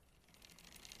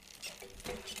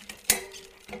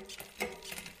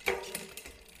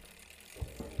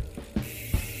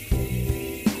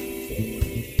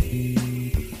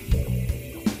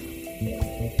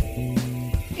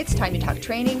time to talk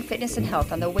training, fitness, and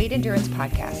health on the Weight Endurance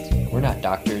Podcast. We're not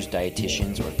doctors,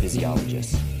 dietitians, or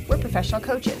physiologists. We're professional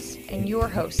coaches and your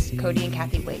hosts, Cody and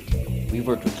Kathy Waite. We've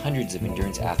worked with hundreds of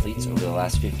endurance athletes over the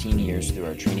last 15 years through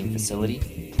our training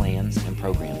facility, plans, and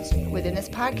programs. Within this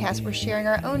podcast, we're sharing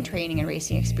our own training and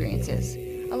racing experiences,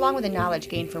 along with the knowledge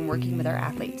gained from working with our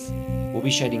athletes. We'll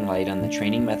be shedding light on the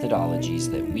training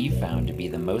methodologies that we've found to be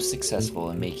the most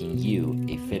successful in making you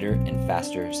a fitter and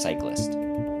faster cyclist.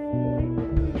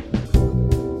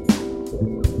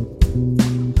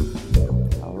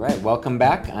 All right, welcome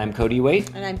back. I'm Cody Waite.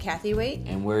 And I'm Kathy Waite.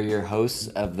 And we're your hosts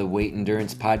of the Weight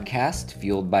Endurance Podcast,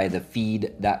 fueled by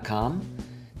TheFeed.com.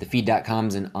 TheFeed.com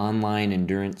is an online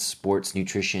endurance sports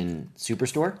nutrition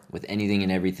superstore with anything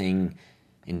and everything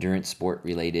endurance sport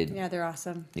related. Yeah, they're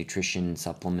awesome. Nutrition,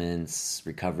 supplements,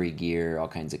 recovery gear, all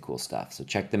kinds of cool stuff. So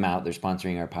check them out. They're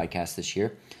sponsoring our podcast this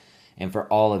year. And for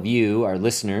all of you, our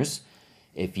listeners,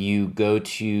 if you go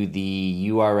to the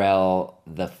URL,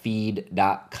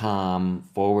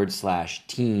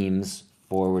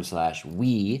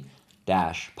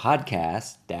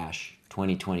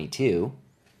 thefeed.com/teams/we-podcast-2022.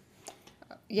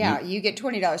 Yeah, you get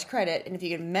 $20 credit, and if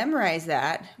you can memorize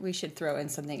that, we should throw in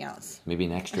something else. Maybe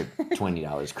an extra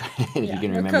 $20 credit if you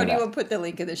can Well, remember Cody that. will put the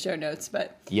link in the show notes,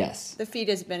 but Yes. the feed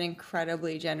has been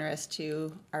incredibly generous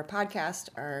to our podcast,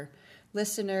 our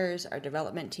listeners, our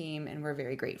development team, and we're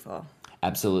very grateful.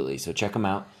 Absolutely. So check them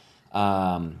out.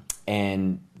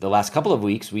 And the last couple of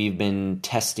weeks, we've been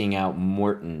testing out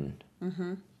Maurten.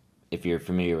 Mm-hmm. If you're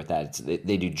familiar with that,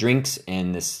 they do drinks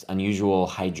and this unusual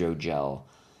hydrogel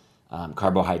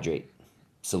carbohydrate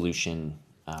solution.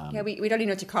 Yeah, we don't even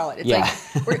know what to call it. It's Yeah.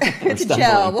 it's a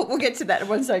gel. We'll get to that in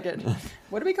 1 second.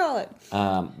 What do we call it?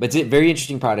 But it's a very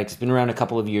interesting product. It's been around a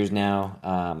couple of years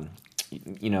now.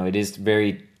 It is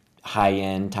very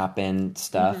high-end, top-end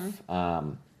stuff.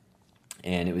 Mm-hmm.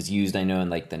 And it was used, I know,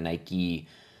 in like the Nike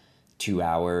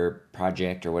 2-hour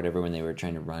project or whatever when they were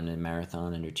trying to run a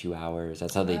marathon under 2 hours.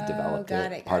 That's how they developed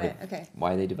it. Part of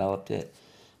why they developed it.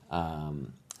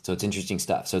 So it's interesting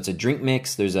stuff. So it's a drink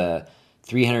mix. There's a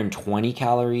 320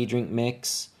 calorie drink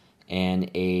mix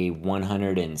and a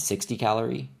 160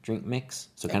 calorie drink mix.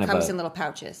 So it comes in little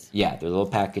pouches. Yeah, they're little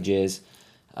packages.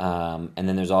 And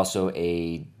then there's also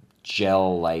a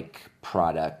gel-like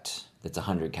product that's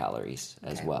 100 calories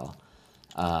as well.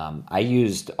 I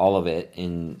used all of it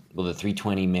in the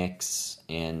 320 mix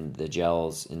and the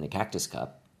gels in the Cactus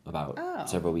Cup about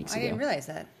several weeks ago. I didn't realize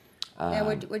that. Yeah,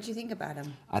 what'd you think about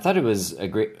them? I thought it was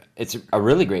it's a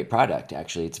really great product,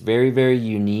 actually. It's very, very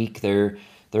unique. Their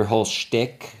whole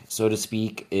shtick, so to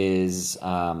speak, is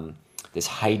this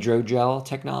hydrogel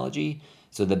technology.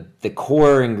 So the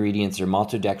core ingredients are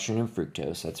maltodextrin and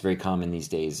fructose. That's very common these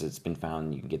days. It's been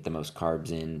found you can get the most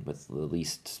carbs in with the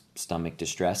least stomach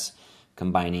distress,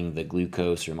 combining the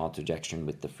glucose or maltodextrin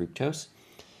with the fructose.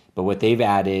 But what they've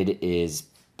added is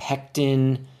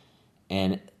pectin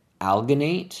and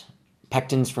alginate.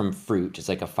 Pectin's from fruit. It's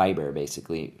like a fiber,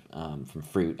 basically, from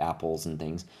fruit, apples and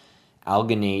things.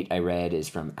 Alginate, I read, is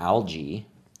from algae.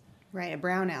 Right, a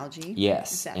brown algae.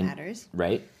 Yes. If that matters.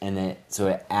 Right. And so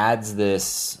it adds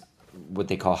this, what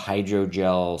they call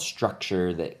hydrogel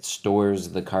structure that stores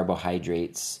the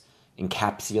carbohydrates,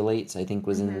 encapsulates, I think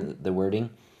was in the wording,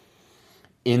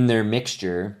 in their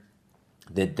mixture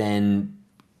that then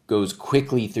goes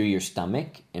quickly through your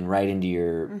stomach and right into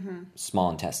your small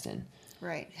intestine.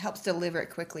 Right. Helps deliver it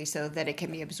quickly so that it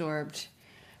can be absorbed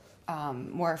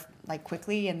more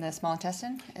quickly in the small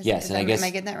intestine. Yes, I guess. Am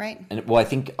I getting that right? And I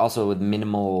think also with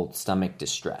minimal stomach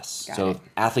distress. So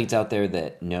athletes out there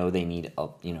that know they need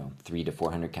 300 to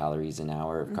 400 calories an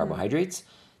hour of carbohydrates,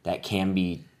 that can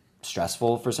be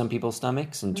stressful for some people's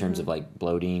stomachs in terms of like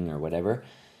bloating or whatever.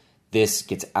 This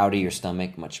gets out of your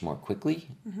stomach much more quickly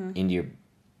into your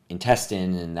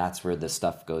intestine, and that's where the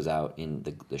stuff goes out. In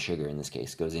the sugar in this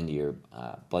case goes into your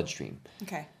bloodstream.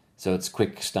 Okay. So it's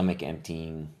quick stomach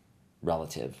emptying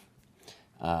relative.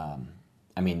 I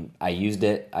used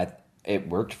it. It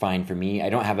worked fine for me. I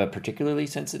don't have a particularly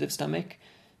sensitive stomach,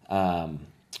 but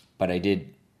I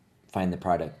did find the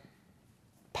product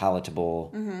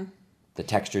palatable. The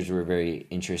textures were very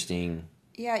interesting.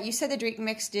 Yeah, you said the drink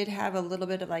mix did have a little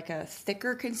bit of like a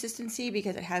thicker consistency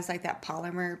because it has like that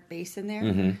polymer base in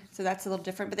there. So that's a little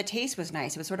different. But the taste was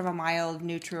nice. It was sort of a mild,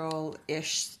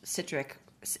 neutral-ish citrus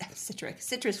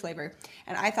flavor.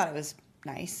 And I thought it was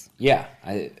nice. Yeah,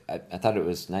 I thought it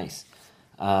was nice.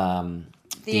 The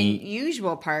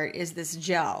unusual part is this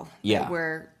gel that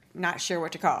we're not sure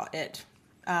what to call it.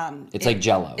 It's like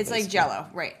Jell-O. It's like Jell-O,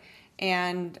 right.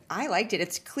 And I liked it.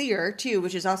 It's clear too,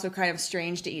 which is also kind of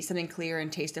strange to eat something clear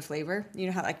and taste a flavor. You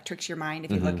know how it like tricks your mind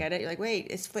if you look at it. You're like, wait,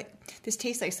 this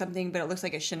tastes like something, but it looks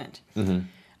like it shouldn't.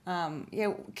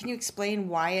 Yeah, can you explain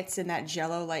why it's in that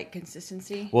Jello-like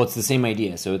consistency? Well, it's the same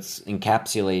idea. So it's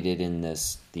encapsulated in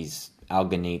these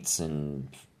alginates and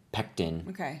pectin.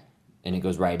 Okay. And it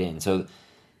goes right in. So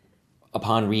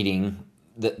upon reading,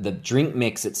 the drink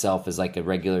mix itself is like a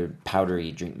regular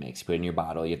powdery drink mix. You put it in your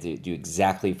bottle. You have to do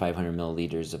exactly 500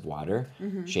 milliliters of water.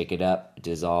 Shake it up. It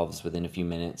dissolves within a few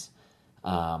minutes.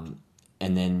 And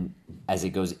then as it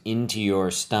goes into your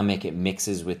stomach, it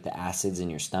mixes with the acids in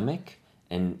your stomach.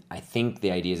 And I think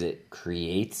the idea is it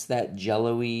creates that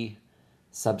jello-y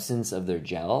substance of their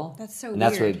gel. That's so weird. And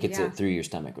that's what gets it through your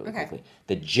stomach really quickly.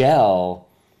 The gel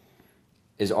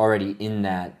is already in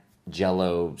that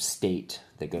jello state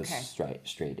that goes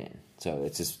straight in. So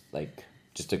it's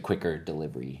just a quicker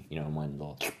delivery, in one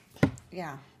little.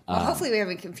 Yeah. Well, hopefully we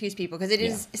haven't confused people because it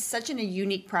is such a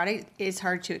unique product. It's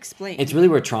hard to explain. It's really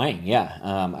worth trying. Yeah.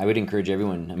 I would encourage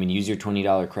everyone. I mean, use your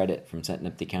 $20 credit from setting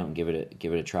up the account and give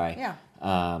it a try. Yeah.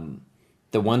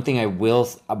 The one thing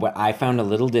what I found a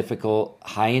little difficult,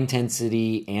 high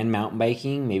intensity and mountain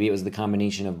biking, maybe it was the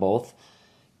combination of both,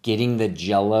 getting the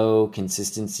jello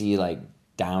consistency like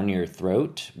down your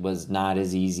throat was not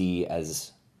as easy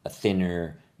as a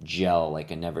thinner gel like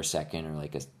a Never Second or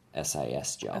like a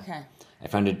SIS gel. Okay. I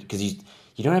found it because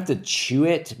you don't have to chew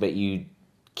it, but you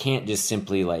can't just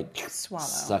simply like swallow,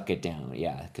 suck it down.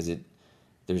 Yeah, because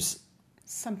there's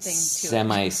something to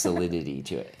semi-solidity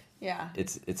to it. Yeah,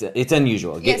 it's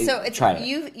unusual. So try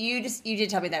it. You did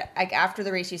tell me that like after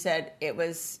the race you said it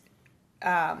was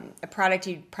a product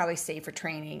you'd probably save for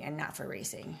training and not for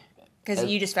racing because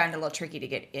you just found it a little tricky to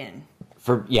get in.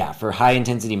 For high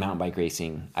intensity mountain bike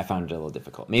racing, I found it a little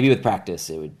difficult. Maybe with practice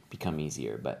it would become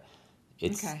easier, but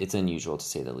it's unusual to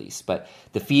say the least. But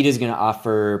the feed is going to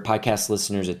offer podcast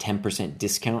listeners a 10%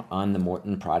 discount on the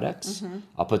Maurten products.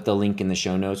 I'll put the link in the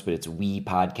show notes, but it's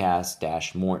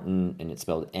WePodcast-Maurten, and it's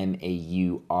spelled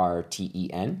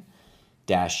MAURTEN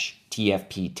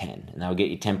TFP10, and that'll get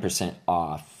you 10%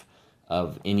 off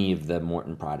of any of the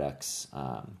Maurten products.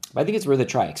 But I think it's worth a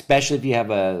try, especially if you have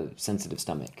a sensitive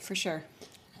stomach. For sure.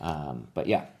 But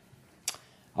yeah.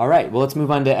 All right, well, let's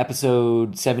move on to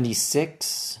episode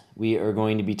 76. We are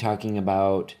going to be talking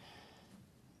about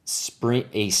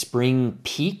a spring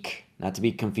peak, not to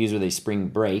be confused with a spring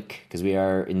break, because we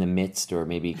are in the midst or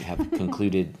maybe have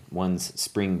concluded one's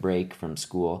spring break from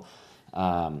school,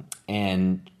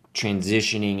 and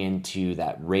transitioning into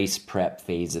that race prep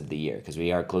phase of the year, because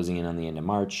we are closing in on the end of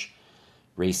March.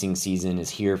 Racing season is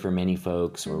here for many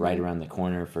folks. We're right around the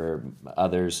corner for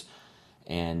others.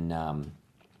 And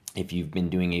if you've been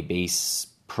doing a base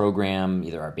program,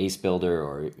 either our base builder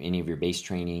or any of your base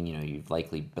training, you've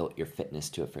likely built your fitness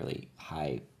to a fairly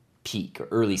high peak or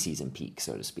early season peak,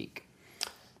 so to speak.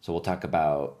 So we'll talk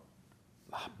about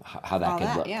how that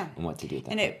could look and what to do with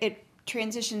that. And it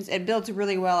transitions, it builds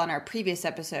really well on our previous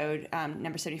episode,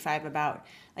 number 75, about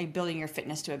like building your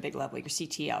fitness to a big level, your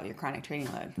CTL, your chronic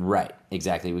training load. Right,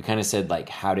 exactly. We kind of said like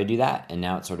how to do that, and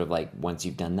now it's sort of like once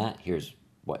you've done that, here's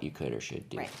what you could or should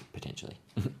do potentially.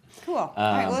 Cool. All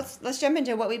right, well, let's jump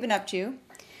into what we've been up to.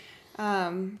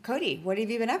 Cody, what have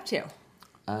you been up to?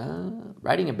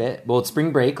 Riding a bit. Well, it's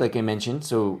spring break, like I mentioned,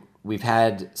 so we've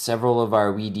had several of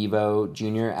our WeDevo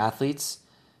junior athletes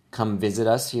come visit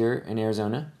us here in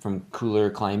Arizona from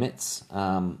cooler climates,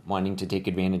 wanting to take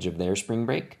advantage of their spring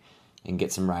break and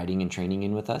get some riding and training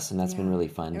in with us, and that's been really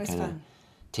fun. It was kind of fun.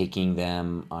 Taking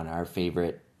them on our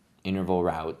favorite interval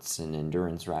routes and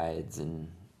endurance rides and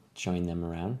showing them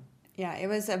around. Yeah, it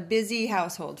was a busy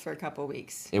household for a couple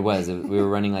weeks. It was. We were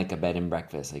running like a bed and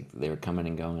breakfast. Like they were coming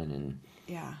and going, and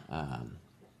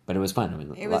but it was fun. I mean,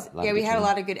 we had a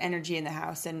lot of good energy in the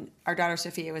house, and our daughter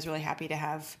Sophia was really happy to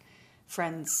have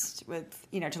friends with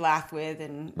to laugh with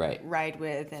and ride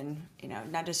with, and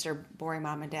not just her boring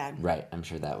mom and dad. Right, I'm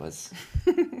sure that was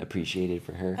appreciated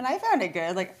for her. And I found it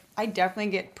good. Like I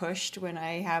definitely get pushed when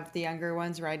I have the younger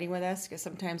ones riding with us, because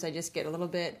sometimes I just get a little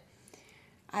bit,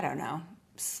 I don't know,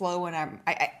 slow when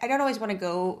I don't always want to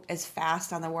go as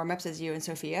fast on the warm-ups as you and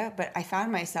Sophia, but I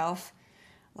found myself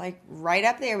like right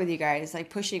up there with you guys, like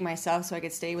pushing myself so I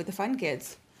could stay with the fun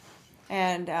kids.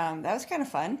 And that was kind of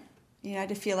fun.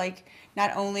 To feel like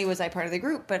not only was I part of the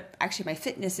group, but actually my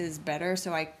fitness is better,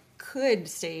 so I could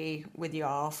stay with you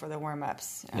all for the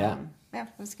warm-ups. Yeah, it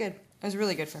was good. It was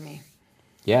really good for me.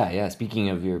 Yeah. Speaking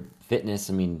of your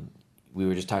fitness, I mean, we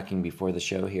were just talking before the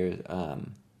show here that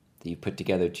you put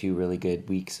together 2 really good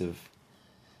weeks of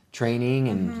training.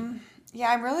 And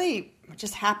Yeah, I'm really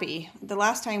just happy. The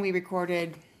last time we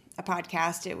recorded a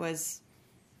podcast. It was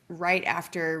right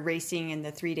after racing in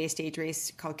the 3-day stage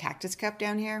race called Cactus Cup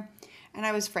down here. And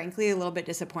I was frankly a little bit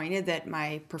disappointed that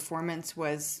my performance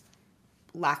was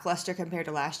lackluster compared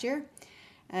to last year.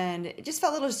 And it just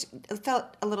felt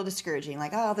a little discouraging.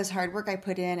 Like, oh, all this hard work I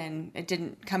put in and it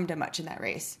didn't come to much in that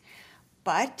race.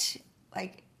 But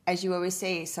like, as you always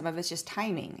say, some of it's just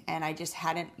timing. And I just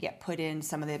hadn't yet put in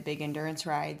some of the big endurance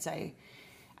rides. I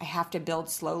have to build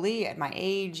slowly at my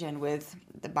age and with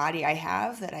the body I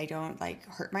have, that I don't like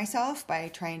hurt myself by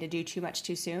trying to do too much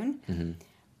too soon. Mm-hmm.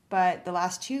 But the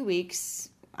last 2 weeks,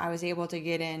 I was able to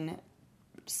get in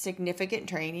significant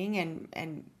training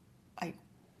and like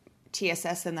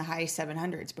TSS in the high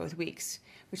 700s both weeks,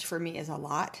 which for me is a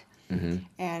lot. Mm-hmm.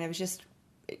 And it was just,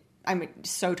 I'm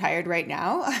so tired right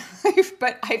now,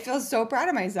 but I feel so proud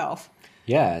of myself.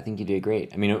 Yeah, I think you did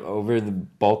great. I mean, over the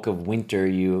bulk of winter,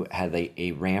 you had like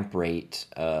a ramp rate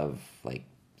of like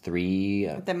 3.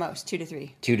 At the most, 2 to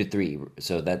 3. 2 to 3.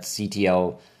 So that's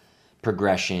CTL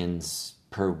progressions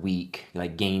per week,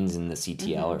 like gains in the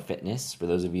CTL mm-hmm. or fitness, for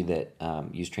those of you that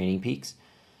use Training Peaks.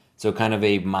 So kind of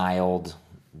a mild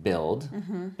build,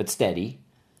 mm-hmm. but steady.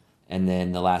 And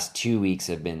then the last 2 weeks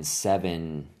have been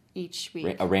 7 each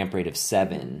week. A ramp rate of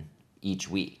 7 each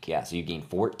week. Yeah, so you gained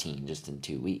 14 just in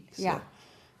 2 weeks. Yeah.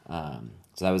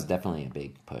 So that was definitely a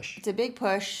big push. It's a big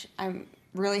push. I'm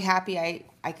really happy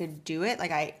I could do it.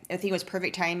 Like I think it was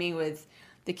perfect timing with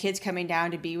the kids coming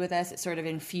down to be with us. It sort of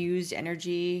infused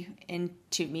energy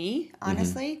into me,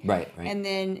 honestly. Mm-hmm. Right.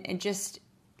 And just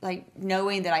like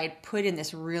knowing that I had put in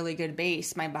this really good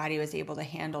base, my body was able to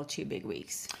handle 2 big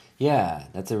weeks. Yeah,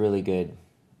 that's a really good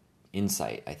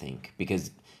insight, I think,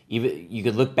 because even you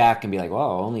could look back and be like,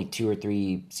 well, only 2 or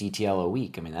 3 CTL a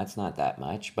week. I mean, that's not that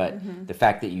much. But mm-hmm. the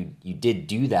fact that you did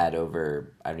do that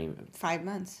over, 5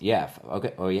 months. Yeah.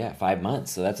 Okay. Oh, yeah. 5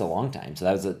 months. So that's a long time. So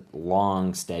that was a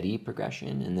long, steady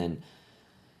progression. And then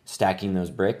stacking those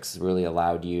bricks really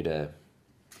allowed you to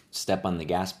step on the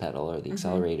gas pedal or the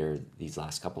accelerator mm-hmm. these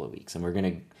last couple of weeks. And we're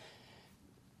going to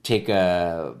take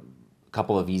a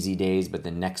couple of easy days, but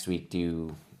then next week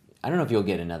I don't know if you'll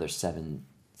get another 7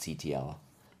 CTL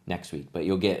next week, but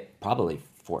you'll get probably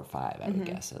 4 or 5, I would mm-hmm.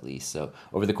 guess, at least. So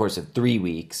over the course of 3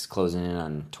 weeks, closing in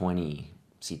on 20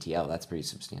 CTL, that's pretty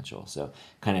substantial. So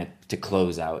kind of to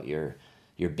close out your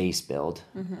base build.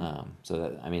 Mm-hmm. So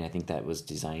that, I think that was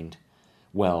designed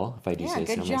well, if I do say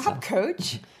so myself. Yeah, good job,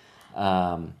 Coach.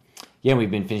 Yeah,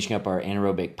 we've been finishing up our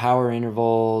anaerobic power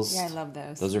intervals. Yeah, I love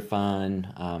those. Those are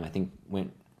fun. I think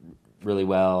went really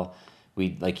well.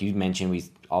 We, like you mentioned, we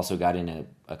also got in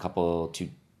a couple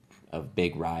of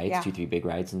big rides, 2-3 big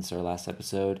rides since our last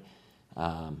episode.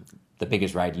 The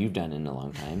biggest ride you've done in a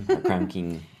long time, our Crown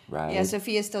King ride. Yeah,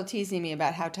 Sophia's still teasing me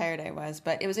about how tired I was,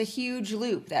 but it was a huge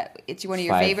loop. It's one of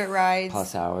your favorite rides.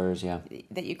 5+ hours, yeah.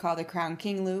 That you call the Crown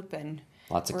King loop, and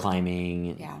lots of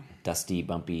climbing, dusty,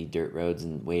 bumpy dirt roads,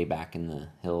 and way back in the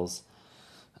hills.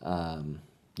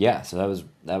 So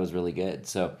that was really good.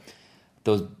 So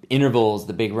those intervals,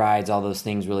 the big rides, all those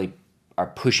things really are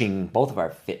pushing both of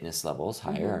our fitness levels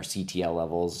higher, mm-hmm. our CTL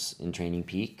levels in Training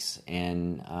Peaks,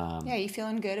 and you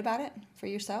feeling good about it for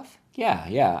yourself?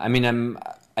 Yeah.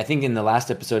 I think in the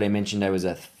last episode I mentioned I was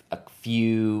a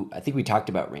few. I think we talked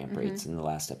about ramp rates mm-hmm. in the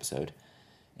last episode,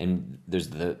 and there's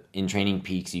in Training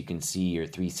Peaks you can see your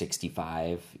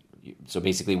 365. So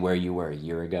basically where you were a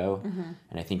year ago, mm-hmm.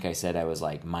 and I think I said I was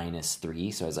like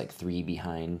 -3, so I was like 3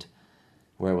 behind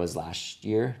where I was last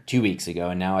year, 2 weeks ago,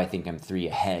 and now I think I'm 3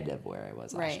 ahead of where I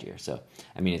was last year. So,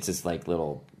 it's this like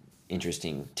little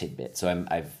interesting tidbit. So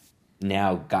I've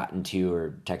now gotten to,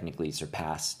 or technically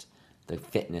surpassed, the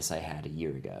fitness I had a year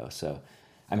ago. So,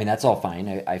 that's all fine.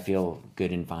 I feel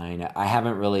good and fine. I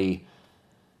haven't really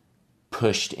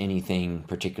pushed anything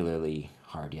particularly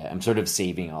hard yet. I'm sort of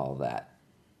saving all of that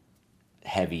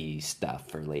heavy stuff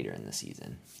for later in the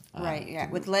season. Right, yeah.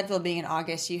 With Leadville being in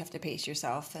August, you have to pace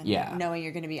yourself and knowing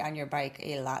you're going to be on your bike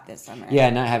a lot this summer. Yeah,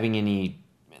 not having any,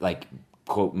 like,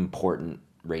 quote, important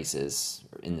races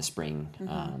in the spring.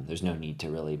 Mm-hmm. There's no need to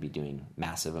really be doing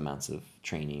massive amounts of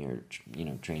training or,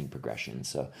 training progressions.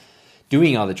 So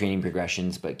doing all the training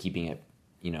progressions, but keeping it,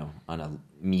 on a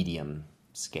medium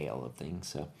scale of things.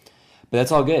 So, but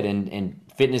that's all good. And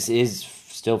fitness is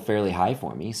still fairly high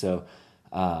for me. So,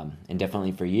 and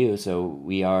definitely for you. So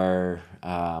we are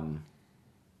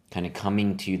kind of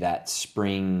coming to that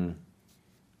spring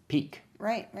peak.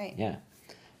 Right. Yeah.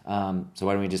 So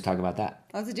why don't we just talk about that?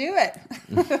 Let's do it.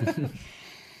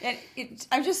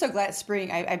 I'm just so glad it's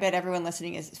spring. I bet everyone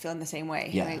listening is feeling the same way.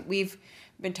 Yeah. We've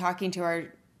been talking to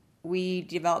our we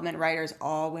development riders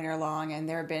all winter long, and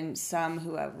there have been some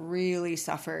who have really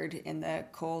suffered in the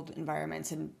cold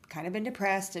environments and kind of been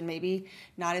depressed and maybe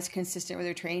not as consistent with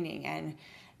their training. And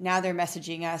now they're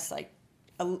messaging us like,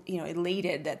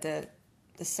 elated that the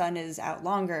sun is out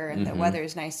longer and the weather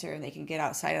is nicer and they can get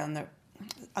outside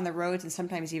on the roads and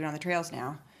sometimes even on the trails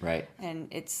now. Right. And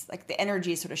it's like the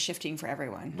energy is sort of shifting for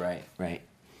everyone. Right.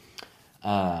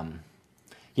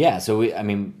 Yeah. So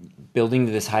building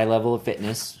to this high level of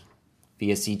fitness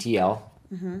via CTL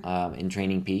in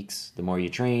Training Peaks. The more you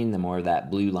train, the more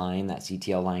that blue line, that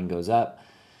CTL line goes up.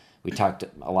 We talked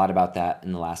a lot about that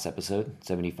in the last episode,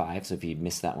 75. So if you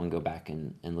missed that one, go back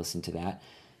and listen to that.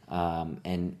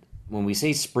 And when we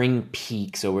say spring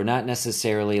peak, so we're not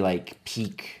necessarily like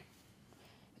peak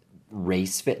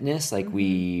race fitness like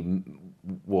we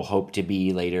will hope to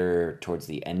be later towards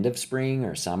the end of spring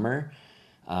or summer,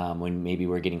 when maybe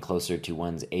we're getting closer to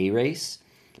one's A race.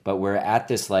 But we're at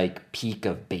this like peak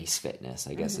of base fitness,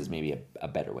 I guess is maybe a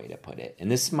better way to put it. And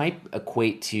this might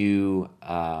equate to,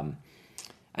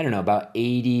 about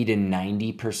 80 to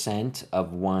 90%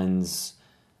 of one's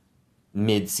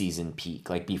mid-season peak,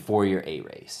 like before your A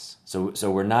race. So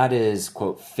we're not as,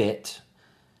 quote, fit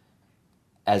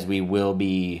as we will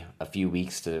be a few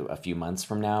weeks to a few months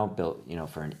from now, built,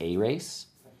 for an A race.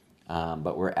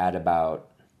 But we're at about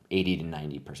 80 to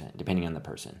 90%, depending on the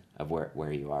person of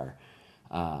where you are.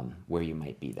 Where you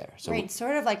might be there. So right,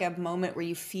 sort of like a moment where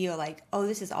you feel like, oh,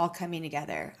 this is all coming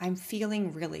together. I'm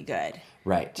feeling really good.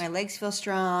 Right. My legs feel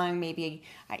strong. Maybe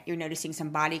you're noticing some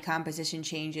body composition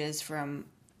changes from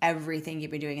everything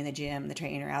you've been doing in the gym, the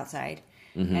trainer outside.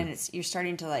 And you're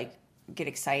starting to like get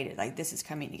excited, like this is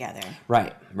coming together.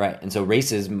 Right. And so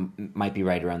races might be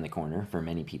right around the corner for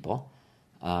many people.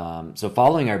 So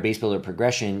following our base builder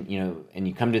progression, and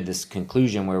you come to this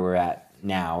conclusion where we're at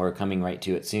now, or coming right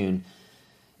to it soon,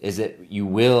 is that you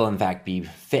will, in fact, be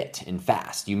fit and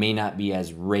fast. You may not be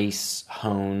as race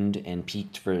honed and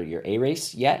peaked for your A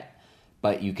race yet,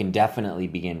 but you can definitely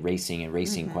begin racing and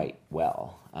racing quite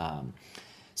well.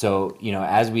 So,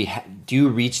 as we do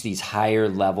reach these higher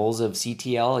levels of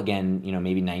CTL, again,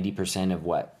 maybe 90% of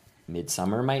what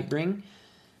midsummer might bring,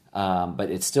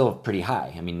 but it's still pretty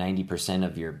high. 90%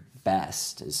 of your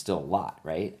best is still a lot,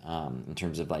 right? In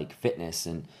terms of like fitness.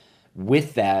 And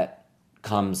with that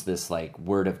comes this like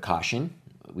word of caution.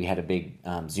 We had a big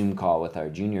Zoom call with our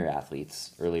junior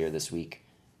athletes earlier this week,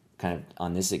 kind of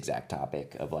on this exact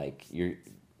topic of like your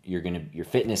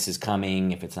fitness is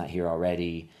coming if it's not here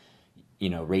already.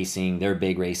 Racing, their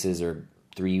big races are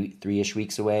three-ish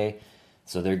weeks away,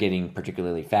 so they're getting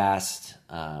particularly fast.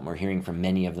 We're hearing from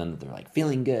many of them that they're like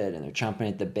feeling good and they're chomping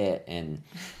at the bit, and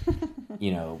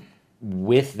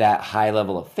with that high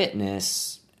level of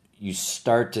fitness, you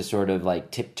start to sort of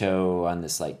like tiptoe on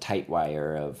this like tight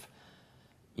wire of,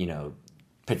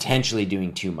 potentially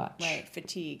doing too much. Right,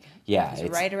 fatigue. Yeah. It's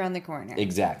right around the corner.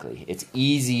 Exactly. It's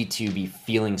easy to be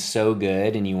feeling so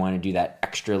good and you want to do that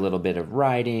extra little bit of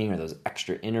riding or those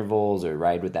extra intervals or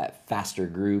ride with that faster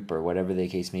group or whatever the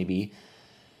case may be.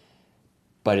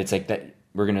 But it's like that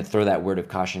we're going to throw that word of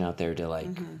caution out there to like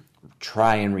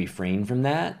try and refrain from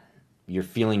that. You're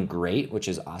feeling great, which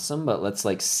is awesome, but let's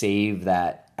like save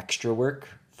that extra work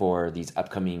for these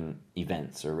upcoming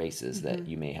events or races that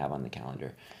you may have on the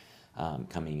calendar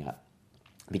coming up.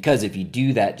 Because if you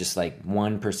do that just like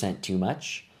 1% too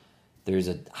much, there's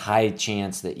a high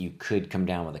chance that you could come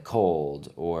down with a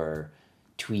cold or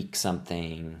tweak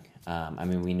something.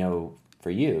 We know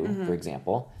for you, for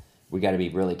example, we got to be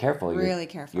really careful. Really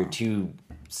careful. Your 2-7,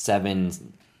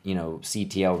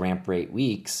 CTL ramp rate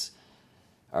weeks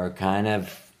are kind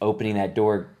of opening that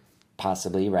door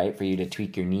possibly, right, for you to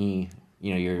tweak your knee,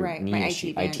 your knee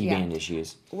issue, IT band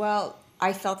issues. Well,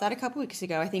 I felt that a couple weeks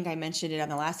ago. I think I mentioned it on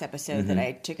the last episode that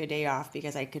I took a day off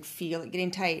because I could feel it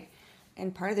getting tight.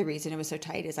 And part of the reason it was so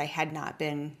tight is I had not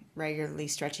been regularly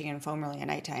stretching and foam rolling at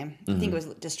nighttime. I think it was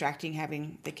distracting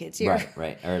having the kids here.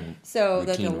 Right. So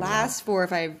the last 4 or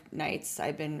 5 nights,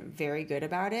 I've been very good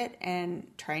about it and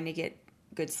trying to get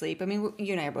good sleep. You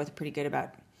and I are both pretty good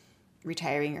about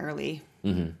retiring early,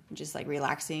 just like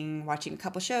relaxing, watching a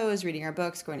couple shows, reading our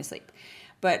books, going to sleep.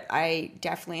 But I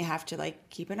definitely have to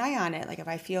like keep an eye on it. Like if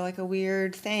I feel like a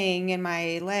weird thing in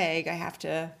my leg, I have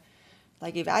to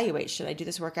like evaluate. Should I do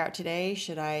this workout today?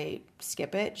 Should I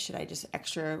skip it? Should I just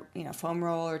extra, foam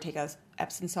roll or take a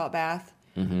Epsom salt bath?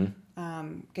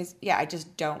 Because I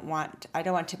just don't want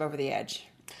to tip over the edge.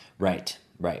 Right.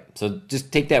 So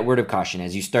just take that word of caution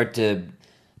as you start to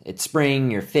it's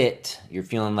spring, you're fit, you're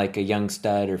feeling like a young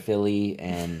stud or filly,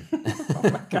 and is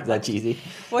that cheesy?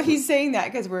 Well, he's saying that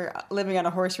because we're living on a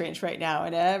horse ranch right now,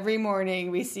 and every morning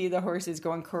we see the horses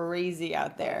going crazy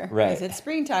out there. Right. Because it's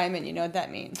springtime, and you know what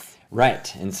that means.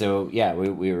 Right. And so, yeah,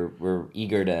 we're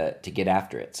eager to get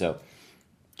after it. So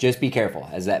just be careful.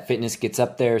 As that fitness gets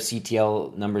up there,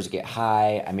 CTL numbers get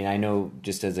high. I mean, I know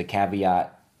just as a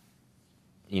caveat,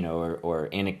 you know, or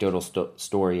anecdotal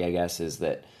story, I guess, is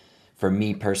that for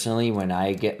me personally, when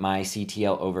I get my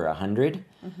CTL over 100,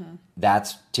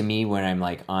 that's to me when I'm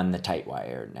like on the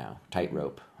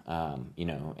tightrope, you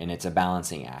know, and it's a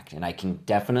balancing act. And I can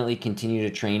definitely continue to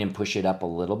train and push it up a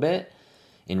little bit.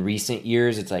 In recent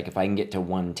years, it's like if I can get to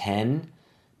 110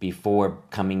 before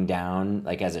coming down,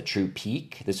 like as a true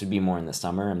peak, this would be more in the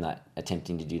summer. I'm not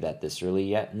attempting to do that this early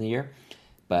yet in the year,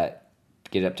 but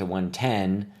get up to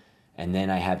 110. And then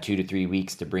I have 2 to 3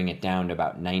 weeks to bring it down to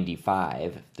about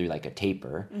 95 through like a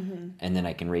taper. And then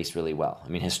I can race really well. I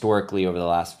mean, historically over the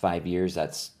last 5 years,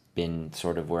 that's been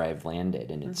sort of where I've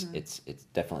landed, and it's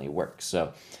definitely works.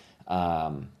 So,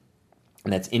 and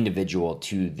that's individual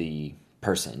to the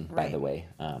person, by the way.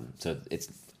 So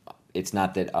it's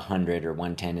not that 100 or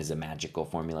 110 is a magical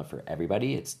formula for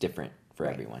everybody. It's different for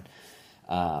everyone.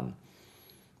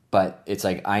 But it's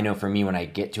like, I know for me, when I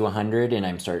get to 100 and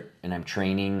I'm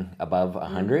training above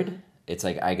 100, it's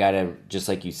like I gotta, just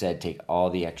like you said, take all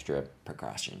the extra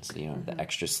precautions. You know, the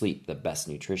extra sleep, the best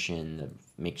nutrition,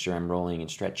 make sure I'm rolling and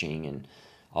stretching, and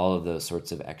all of those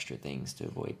sorts of extra things to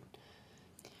avoid.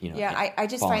 You know, yeah, I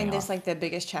just find this off. like the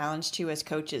biggest challenge too as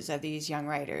coaches of these young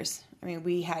riders. I mean,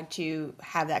 we had to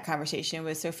have that conversation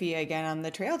with Sophia again on the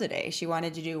trail today. She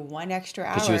wanted to do one extra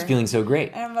hour. But she was feeling so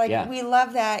great. And I'm like, we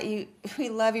love that. We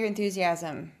love your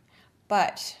enthusiasm,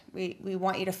 but we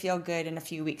want you to feel good in a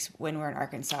few weeks when we're in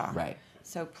Arkansas. Right.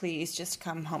 So please just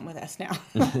come home with us now.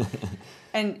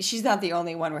 And she's not the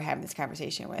only one we're having this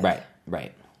conversation with.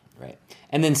 Right.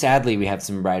 And then sadly, we have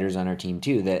some riders on our team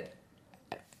too that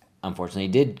unfortunately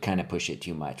did kind of push it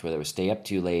too much, whether it was stay up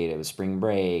too late, it was spring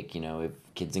break, you know, if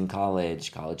kids in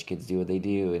college kids do what they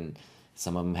do, and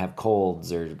some of them have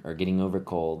colds or are getting over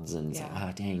colds, and it's like,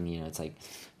 oh, dang, you know, it's like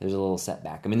there's a little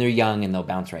setback. I mean, they're young and they'll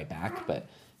bounce right back, but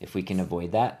if we can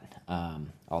avoid that,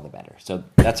 all the better. So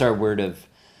that's our word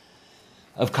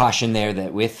of caution there,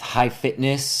 that with high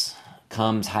fitness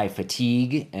comes high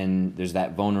fatigue, and there's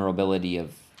that vulnerability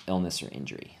of illness or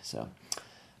injury. So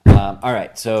all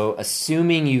right, so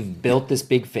assuming you've built this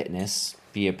big fitness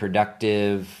via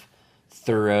productive,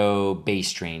 thorough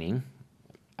base training,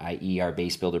 i.e. our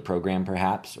base builder program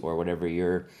perhaps, or whatever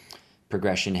your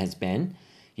progression has been,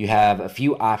 you have a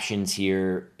few options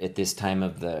here at this time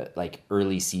of the like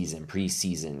early season,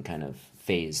 pre-season kind of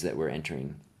phase that we're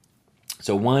entering.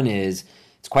 So one is,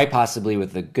 it's quite possibly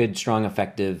with a good, strong,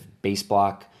 effective base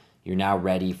block, you're now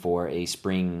ready for a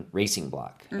spring racing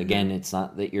block. Again, it's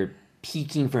not that you're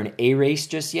peaking for an A race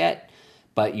just yet,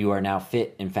 but you are now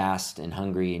fit and fast and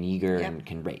hungry and eager and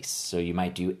can race. So you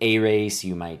might do a race,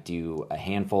 you might do a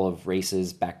handful of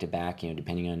races back to back, you know,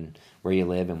 depending on where you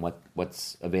live and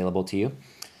what's available to you.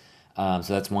 So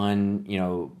that's one, you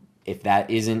know, if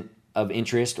that isn't of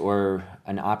interest or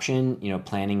an option, you know,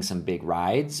 planning some big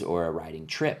rides or a riding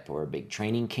trip or a big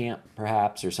training camp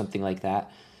perhaps, or something like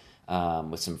that,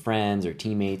 with some friends or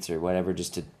teammates or whatever,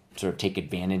 just to sort of take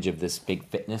advantage of this big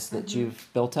fitness that you've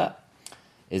built up,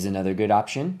 is another good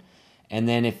option. And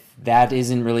then if that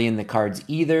isn't really in the cards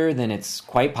either, then it's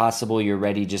quite possible you're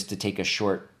ready just to take a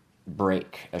short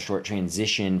break, a short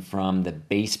transition from the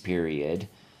base period,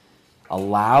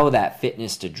 allow that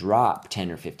fitness to drop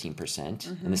 10 or 15%.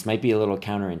 And this might be a little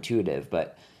counterintuitive,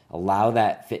 but allow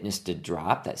that fitness to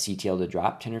drop, that CTL to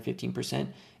drop 10 or 15%.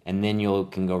 And then you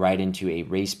can go right into a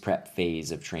race prep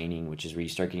phase of training, which is where you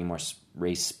start getting more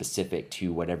race specific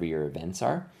to whatever your events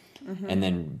are, and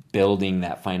then building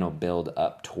that final build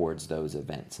up towards those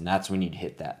events. And that's when you'd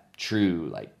hit that true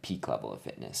like peak level of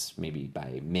fitness, maybe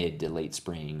by mid to late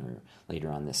spring or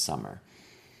later on this summer.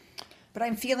 But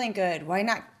I'm feeling good. Why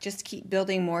not just keep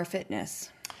building more fitness?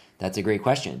 That's a great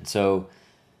question. So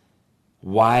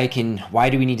why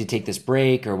do we need to take this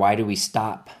break, or why do we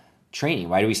stop training?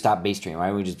 Why do we stop base training? Why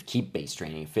don't we just keep base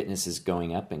training? Fitness is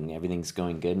going up and everything's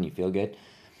going good and you feel good.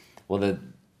 Well, the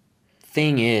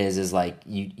thing is like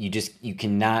you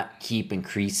cannot keep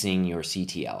increasing your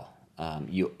CTL.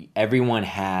 Everyone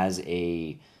has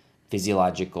a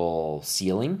physiological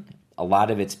ceiling. A lot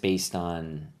of it's based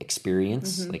on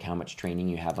experience, like how much training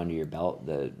you have under your belt,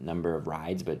 the number of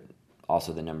rides, but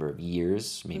also the number of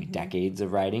years, maybe decades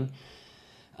of riding.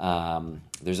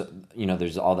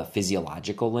 There's all the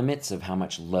physiological limits of how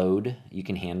much load you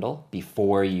can handle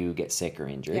before you get sick or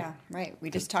injured. Yeah, right. We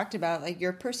just talked about like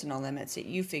your personal limits that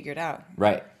you figured out.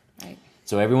 Right. Right.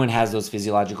 So everyone has those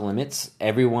physiological limits.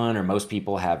 Everyone or most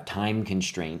people have time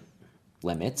constraint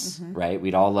limits, right?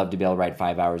 We'd all love to be able to ride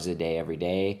 5 hours a day every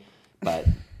day, but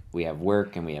we have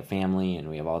work and we have family and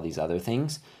we have all these other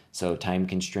things. So time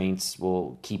constraints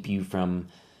will keep you from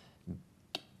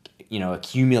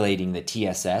accumulating the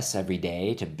TSS every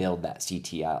day to build that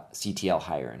CTL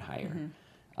higher and higher.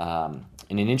 And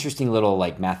an interesting little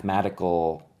like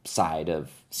mathematical side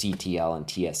of CTL and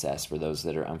TSS for those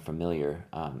that are unfamiliar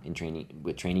in training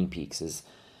with Training Peaks is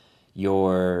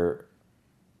your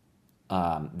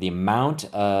the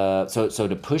amount of so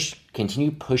to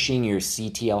continue pushing your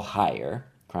CTL higher,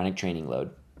 chronic training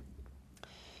load,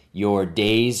 your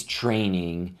day's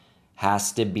training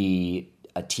has to be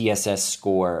a TSS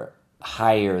score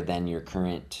higher than your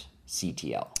current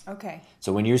CTL. Okay.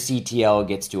 So when your CTL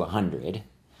gets to 100,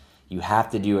 you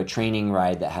have to do a training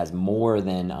ride that has more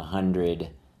than 100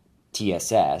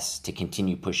 TSS to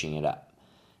continue pushing it up.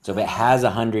 So if it has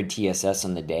 100 TSS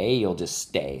on the day, you'll just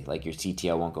stay. Like your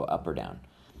CTL won't go up or down.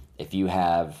 If you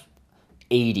have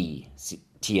 80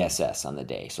 TSS on the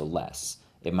day, so less,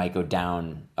 it might go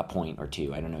down a point or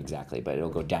two. I don't know exactly, but it'll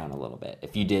go down a little bit.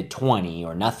 If you did 20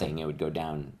 or nothing, it would go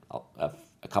down a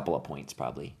couple of points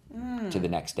probably to the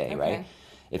next day, right?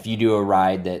 If you do a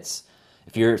ride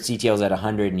if your CTL is at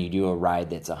 100 and you do a ride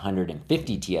that's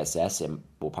 150 TSS, it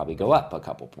will probably go up a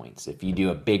couple points. If you do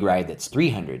a big ride that's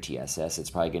 300 TSS, it's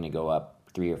probably going to go up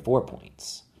 3 or 4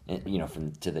 points,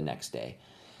 from to the next day.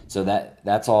 So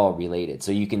that's all related.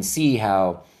 So you can see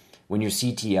how when your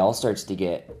CTL starts to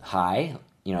get high,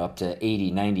 up to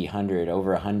 80, 90, 100,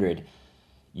 over 100,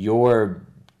 your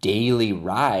daily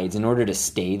rides, in order to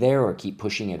stay there or keep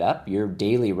pushing it up, your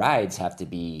daily rides have to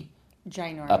be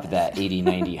ginormous. Up that 80,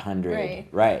 90, 100.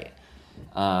 Right.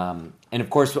 And of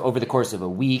course, over the course of a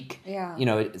week,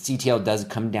 CTL does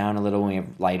come down a little when we have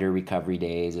lighter recovery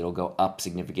days. It'll go up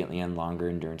significantly on longer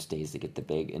endurance days to get the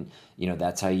big. And,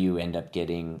 that's how you end up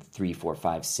getting 3, 4,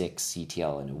 5, 6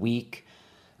 CTL in a week.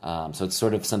 So it's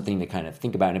sort of something to kind of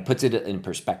think about, and it puts it in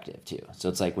perspective too. So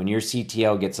it's like when your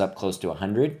CTL gets up close to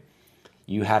 100,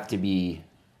 you have to be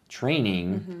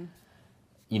training.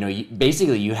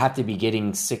 Basically you have to be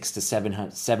getting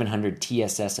 600 to 700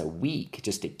 TSS a week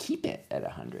just to keep it at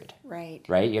 100. Right.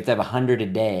 You have to have 100 a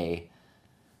day.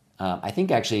 I think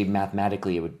actually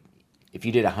mathematically it would, if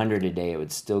you did 100 a day, it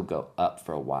would still go up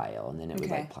for a while, and then it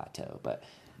would plateau. But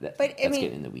that's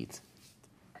getting in the weeds.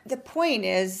 The point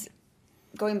is,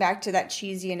 going back to that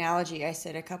cheesy analogy I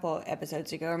said a couple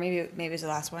episodes ago, or maybe it was the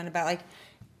last one, about like,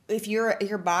 if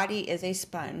your body is a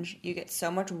sponge, you get so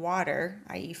much water,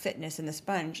 i.e. fitness in the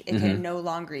sponge, it can no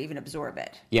longer even absorb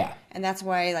it. Yeah. And that's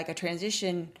why like a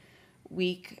transition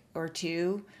week or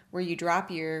two where you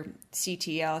drop your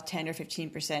CTL 10 or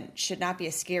 15% should not be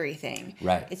a scary thing.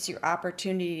 Right. It's your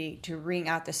opportunity to wring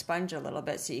out the sponge a little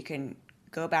bit so you can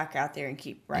go back out there and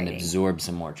keep riding. And absorb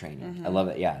some more training. I love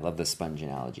it. Yeah, I love the sponge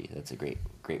analogy. That's a great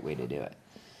way to do it.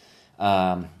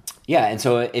 And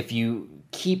so if you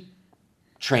keep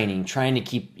training, trying to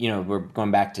keep, we're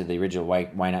going back to the original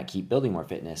why not keep building more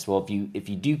fitness. Well, if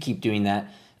you do keep doing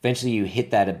that, eventually you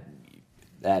hit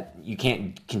that you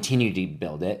can't continue to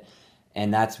build it,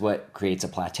 and that's what creates a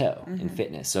plateau in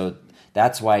fitness. So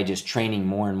that's why just training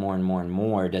more and more and more and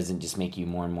more doesn't just make you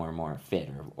more and more and more fit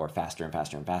or faster and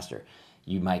faster and faster.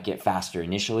 You might get faster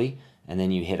initially, and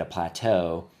then you hit a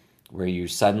plateau where you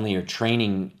suddenly are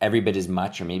training every bit as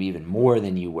much or maybe even more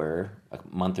than you were a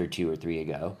month or 2 or 3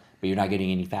 ago, but you're not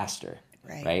getting any faster,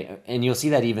 right? And you'll see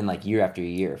that even like year after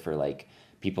year for like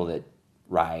people that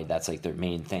ride. That's like their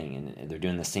main thing, and they're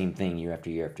doing the same thing year after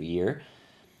year after year.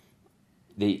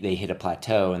 They hit a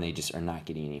plateau and they just are not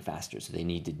getting any faster, so they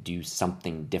need to do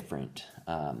something different.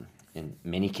 In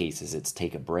many cases, it's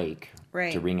take a break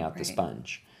to wring out the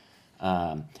sponge.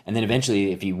 And then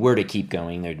eventually, if you were to keep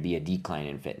going, there'd be a decline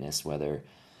in fitness, whether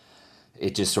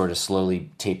it just sort of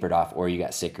slowly tapered off or you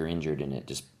got sick or injured and it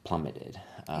just plummeted.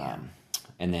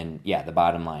 And then, the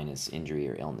bottom line is injury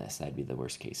or illness. That'd be the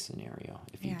worst case scenario.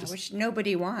 If you which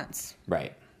nobody wants.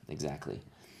 Right, exactly.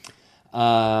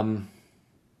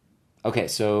 Okay,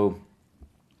 so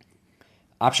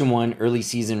option 1, early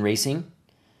season racing.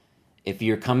 If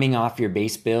you're coming off your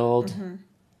base build,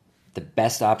 the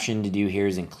best option to do here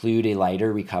is include a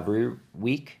lighter recovery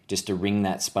week just to wring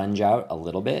that sponge out a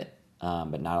little bit,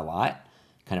 but not a lot,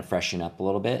 kind of freshen up a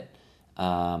little bit.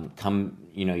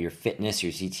 Your fitness,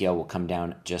 your CTL will come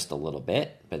down just a little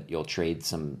bit, but you'll trade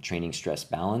some training stress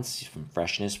balance from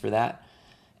freshness for that.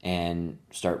 and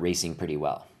start racing pretty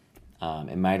well.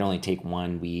 It might only take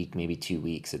 1 week, maybe 2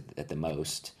 weeks at the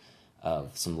most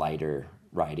of some lighter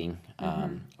riding,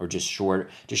 or just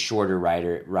shorter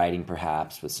riding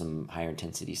perhaps with some higher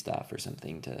intensity stuff or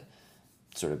something to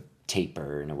sort of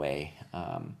taper in a way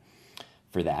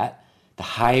for that. The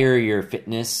higher your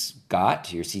fitness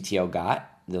got, your CTL got,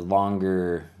 the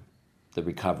longer the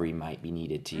recovery might be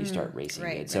needed to start racing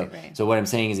good. So what I'm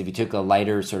saying is if you took a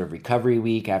lighter sort of recovery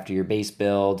week after your base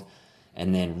build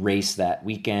and then race that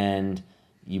weekend,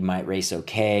 you might race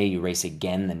okay. You race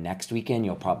again the next weekend,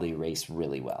 you'll probably race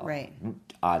really well. Right.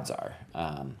 Odds are,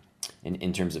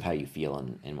 in terms of how you feel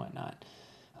and whatnot.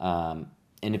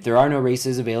 And if there are no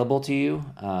races available to you,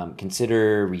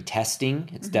 consider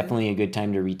retesting. It's definitely a good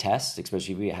time to retest,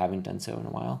 especially if you haven't done so in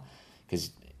a while,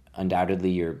 because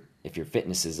undoubtedly if your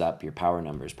fitness is up, your power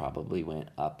numbers probably went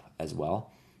up as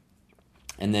well.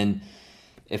 And then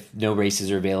if no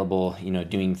races are available,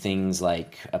 doing things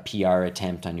like a PR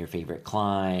attempt on your favorite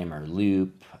climb or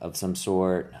loop of some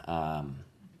sort,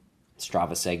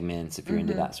 Strava segments if you're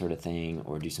into that sort of thing,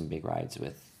 or do some big rides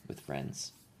with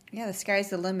friends. Yeah, the sky's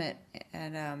the limit,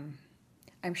 and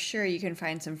I'm sure you can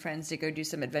find some friends to go do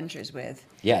some adventures with.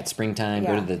 Yeah, it's springtime.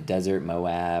 Go to the desert,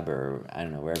 Moab, or I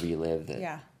don't know, wherever you live.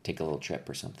 Take a little trip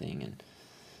or something and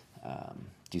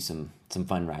do some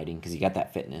fun riding because you got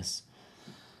that fitness.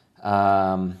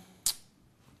 So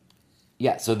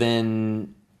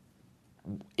then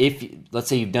if, let's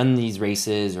say you've done these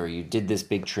races or you did this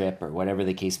big trip or whatever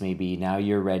the case may be, now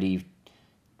you're ready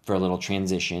for a little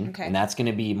transition. Okay. And that's going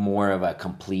to be more of a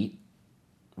complete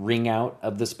wring out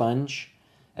of the sponge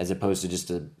as opposed to just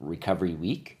a recovery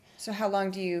week. So how long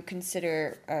do you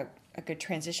consider a good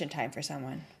transition time for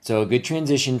someone? So a good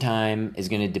transition time is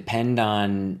going to depend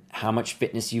on how much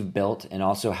fitness you've built and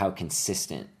also how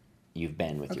consistent you've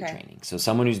been with your training. So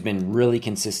someone who's been really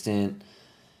consistent,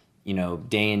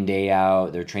 day in, day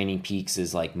out, their training peaks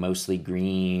is like mostly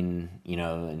green,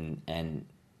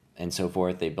 and so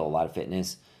forth. They built a lot of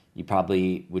fitness. You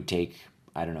probably would take,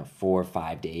 4 or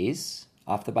 5 days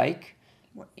off the bike.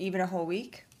 Even a whole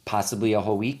week? Possibly a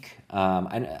whole week.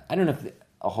 I don't know if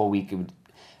a whole week would.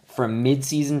 For a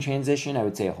mid-season transition, I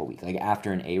would say a whole week, like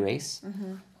after an A race.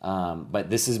 But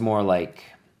this is more like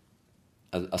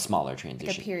a smaller transition.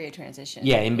 Like a period transition.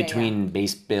 Yeah, in between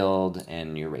base build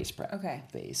and your race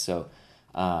prep phase. So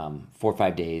 4 or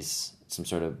 5 days, some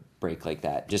sort of break like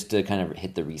that, just to kind of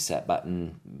hit the reset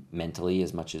button mentally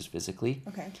as much as physically.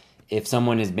 Okay. If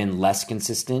someone has been less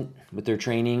consistent with their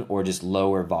training or just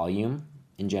lower volume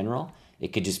in general,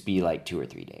 it could just be like 2 or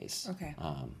 3 days. Okay.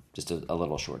 Just a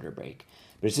little shorter break.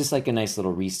 But it's just like a nice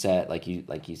little reset, like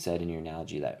you said in your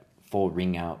analogy, that full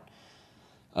wring out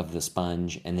of the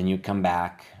sponge, and then you come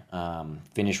back,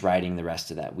 finish riding the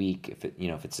rest of that week. If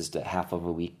it's just a half of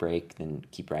a week break, then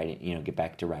keep riding. Get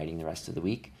back to riding the rest of the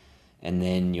week, and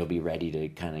then you'll be ready to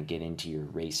kind of get into your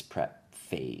race prep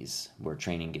phase, where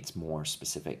training gets more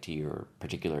specific to your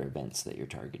particular events that you're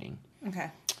targeting. Okay.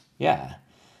 Yeah,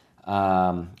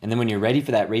 and then when you're ready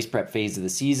for that race prep phase of the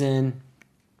season,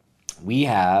 we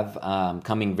have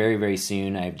coming very, very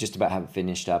soon, I just about have it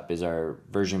finished up, is our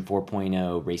version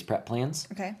 4.0 race prep plans.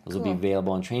 Okay, Those will be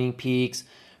available on Training Peaks.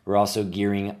 We're also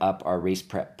gearing up our race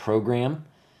prep program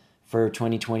for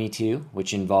 2022,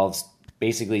 which involves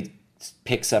basically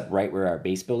picks up right where our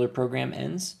base builder program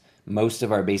ends. Most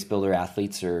of our base builder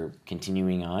athletes are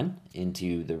continuing on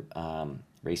into the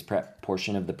race prep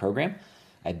portion of the program.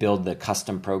 I build the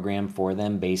custom program for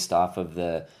them based off of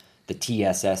the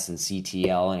TSS and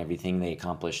CTL and everything they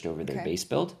accomplished over their base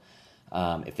build.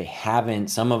 If they haven't,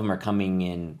 some of them are coming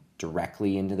in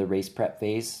directly into the race prep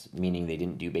phase, meaning they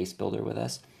didn't do base builder with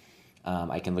us.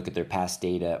 I can look at their past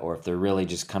data, or if they're really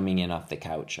just coming in off the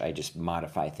couch, I just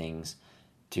modify things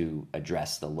to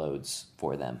address the loads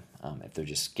for them if they're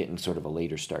just getting sort of a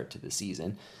later start to the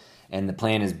season. And the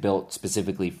plan is built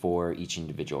specifically for each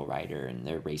individual rider and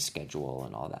their race schedule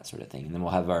and all that sort of thing. And then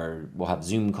we'll have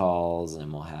Zoom calls,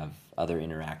 and we'll have other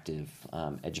interactive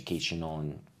educational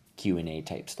and Q&A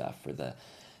type stuff for the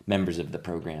members of the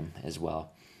program as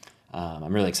well.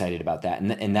 I'm really excited about that.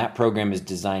 And that program is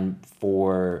designed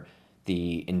for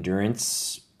the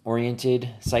endurance-oriented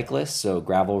cyclists, so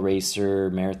gravel racer,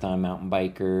 marathon mountain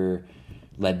biker,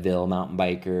 Leadville mountain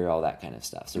biker, all that kind of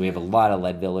stuff. So we have a lot of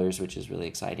Leadvillers, which is really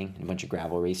exciting, and a bunch of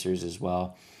gravel racers as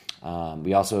well.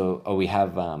 We have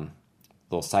a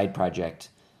little side project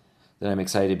that I'm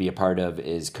excited to be a part of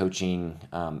is coaching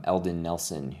Eldon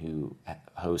Nelson, who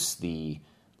hosts the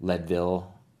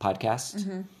Leadville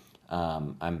podcast.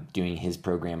 I'm doing his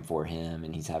program for him,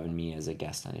 and he's having me as a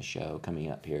guest on his show coming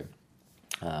up here.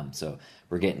 So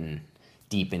we're getting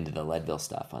deep into the Leadville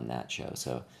stuff on that show.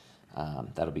 So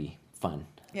that'll be fun.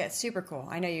 Yeah, it's super cool.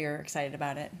 I know you're excited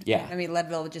about it. Yeah. I mean,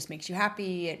 Leadville just makes you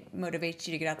happy. It motivates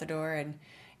you to get out the door, and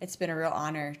it's been a real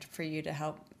honor for you to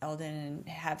help Eldon and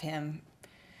have him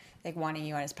like wanting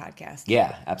you on his podcast.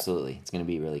 Yeah, absolutely. It's going to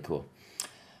be really cool.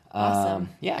 Awesome.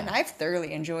 Yeah. And I've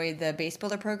thoroughly enjoyed the Base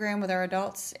Builder program with our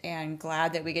adults, and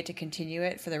glad that we get to continue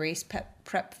it for the race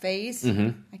prep phase.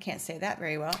 I can't say that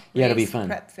very well. Yeah, it'll be Race fun.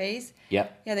 Prep phase.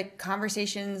 Yep. Yeah, the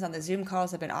conversations on the Zoom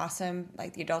calls have been awesome.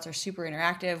 Like, the adults are super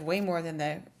interactive, way more than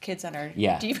the kids on our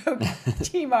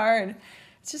Devo team are, and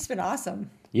it's just been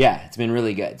awesome. Yeah, it's been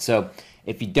really good. So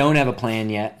if you don't have a plan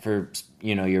yet for,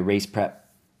 your race prep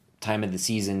time of the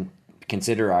season,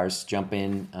 consider ours. Jump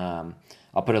in.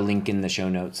 I'll put a link in the show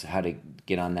notes how to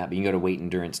get on that. But you can go to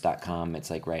weightendurance.com. It's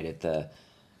like right at the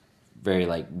very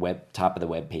top of the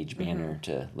web page banner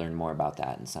to learn more about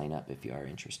that and sign up if you are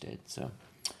interested. So,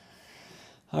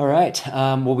 all right.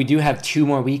 Well, we do have 2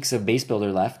 more weeks of Base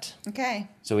Builder left. Okay.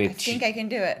 So we have I think I can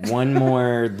do it. one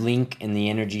more link in the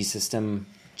energy system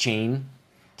chain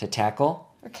to tackle.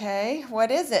 Okay.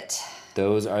 What is it?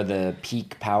 Those are the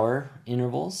peak power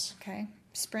intervals. Okay.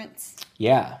 Sprints.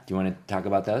 Yeah. Do you want to talk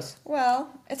about those? Well,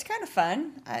 it's kind of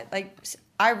fun.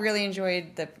 I really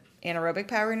enjoyed the anaerobic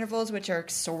power intervals, which are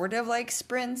sort of like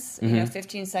sprints,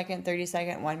 15 second, 30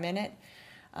 second, 1 minute.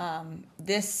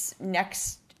 This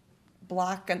next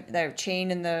block, the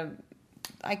chain in the,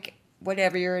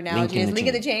 whatever your analogy is, link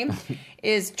in the chain,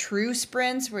 is true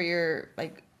sprints where you're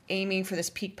like aiming for this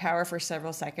peak power for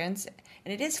several seconds.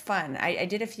 And it is fun. I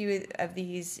did a few of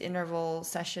these interval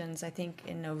sessions, I think,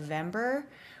 in November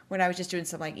when I was just doing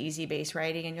some like easy base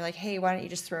riding. And you're like, hey, why don't you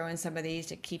just throw in some of these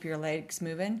to keep your legs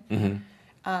moving?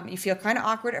 You feel kind of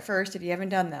awkward at first if you haven't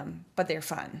done them, but they're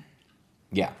fun.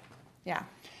 Yeah. Yeah.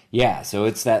 Yeah. So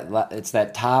it's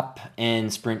that top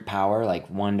end sprint power, like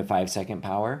 1 to 5 second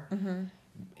power.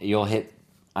 You'll hit,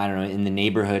 I don't know, in the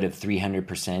neighborhood of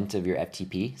 300% of your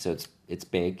FTP. So it's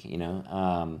big,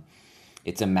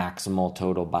 It's a maximal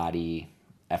total body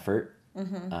effort.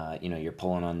 You're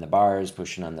pulling on the bars,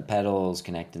 pushing on the pedals,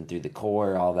 connecting through the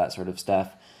core, all that sort of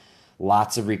stuff.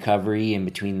 Lots of recovery in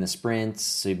between the sprints.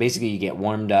 So basically you get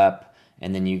warmed up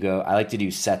and then you go, I like to do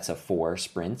sets of 4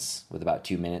 sprints with about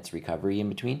 2 minutes recovery in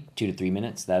between, 2 to 3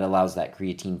 minutes. That allows that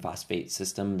creatine phosphate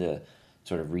system to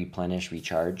sort of replenish,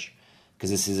 recharge.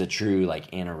 Because this is a true like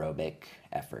anaerobic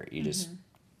effort. You just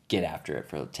get after it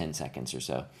for 10 seconds or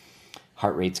so.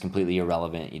 Heart rate's completely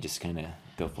irrelevant. You just kind of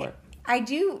go for it. I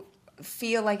do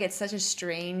feel like it's such a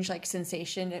strange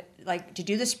sensation to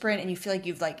do the sprint and you feel like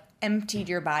you've emptied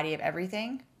your body of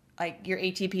everything. Like your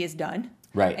ATP is done.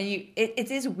 Right. And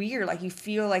it is weird. Like you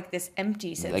feel like this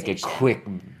empty sensation. Like a quick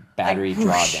battery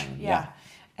drawdown. Yeah.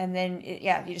 And then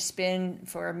you just spin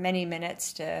for many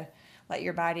minutes to let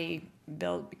your body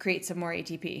create some more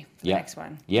ATP for the next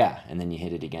one. Yeah, and then you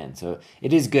hit it again. So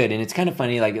it is good. And it's kind of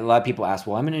funny, like a lot of people ask,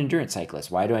 well, I'm an endurance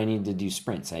cyclist. Why do I need to do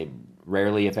sprints? I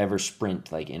rarely, if ever,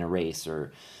 sprint like in a race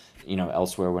or,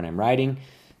 elsewhere when I'm riding.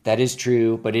 That is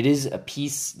true, but it is a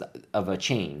piece of a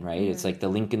chain, right? It's like the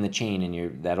link in the chain,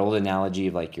 and that old analogy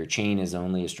of like your chain is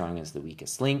only as strong as the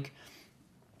weakest link.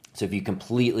 So if you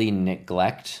completely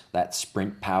neglect that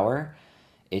sprint power,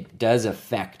 it does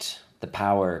affect the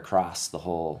power across the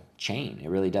whole chain. It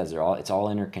really does. It's all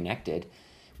interconnected.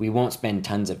 We won't spend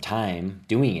tons of time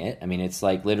doing it. I mean, it's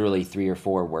like literally 3 or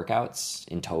 4 workouts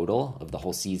in total of the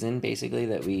whole season, basically,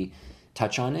 that we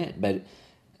touch on it. But,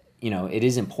 it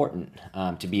is important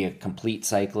to be a complete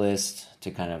cyclist, to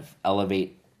kind of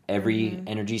elevate every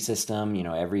energy system,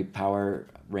 every power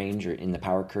range or in the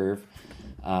power curve.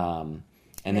 And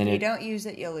then if you don't use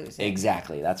it, you'll lose it.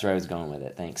 Exactly. That's where I was going with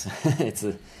it. Thanks.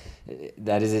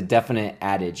 That is a definite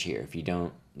adage here. If you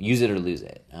don't use it or lose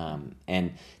it.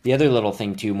 And the other little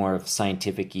thing too, more of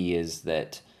scientific-y, is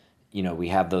that, we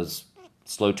have those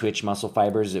slow twitch muscle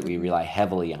fibers that we rely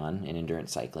heavily on in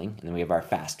endurance cycling. And then we have our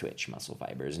fast twitch muscle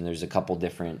fibers. And there's a couple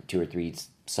different 2 or 3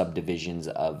 subdivisions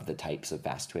of the types of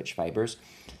fast twitch fibers.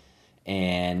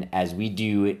 And as we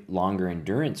do longer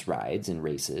endurance rides and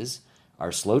races,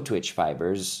 our slow twitch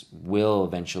fibers will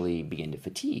eventually begin to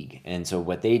fatigue. And so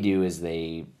what they do is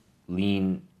they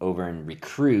lean over and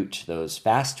recruit those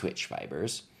fast twitch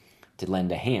fibers to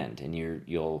lend a hand, and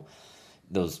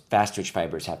those fast twitch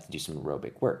fibers have to do some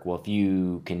aerobic work. Well, if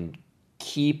you can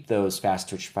keep those fast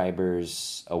twitch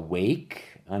fibers awake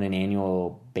on an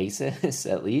annual basis,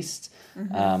 at least,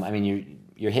 I mean,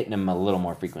 you're hitting them a little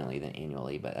more frequently than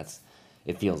annually, but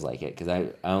it feels like it, because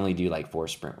I only do like 4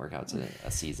 sprint workouts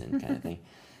a season kind of thing.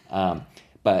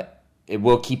 But it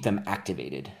will keep them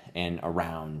activated and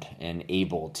around and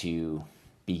able to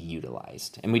be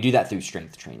utilized. And we do that through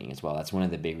strength training as well. That's one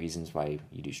of the big reasons why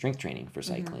you do strength training for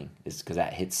cycling, is because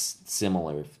that hits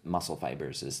similar muscle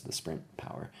fibers as the sprint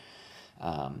power,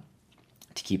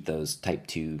 to keep those type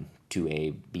 2,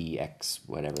 2A, B, X,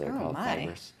 whatever they're called,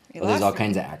 fibers. Well, there's all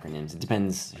kinds of acronyms. It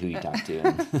depends who you talk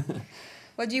to.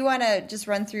 Well, do you want to just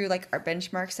run through like our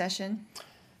benchmark session?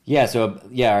 Yeah, so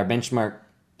our benchmark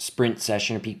sprint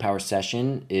session or peak power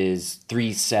session is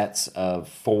 3 sets of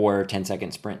 4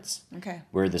 10-second sprints. Okay.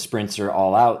 Where the sprints are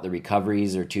all out, the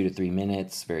recoveries are 2 to 3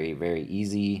 minutes, very, very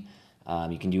easy.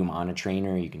 You can do them on a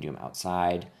trainer, you can do them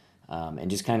outside, and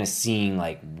just kind of seeing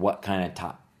like what kind of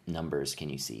top numbers can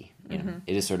you see. You know,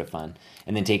 it is sort of fun.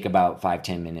 And then take about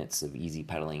 5-10 minutes of easy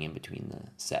pedaling in between the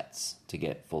sets to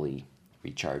get fully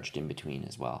recharged in between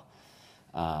as well.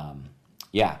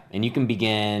 Yeah, and you can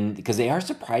begin, because they are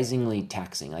surprisingly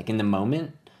taxing. Like in the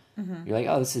moment, you're like,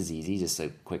 oh, this is easy, just a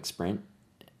quick sprint,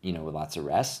 with lots of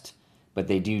rest. But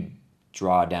they do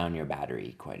draw down your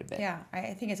battery quite a bit. Yeah,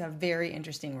 I think it's a very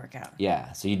interesting workout.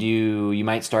 Yeah, so you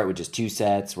might start with just 2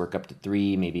 sets, work up to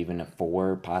 3, maybe even a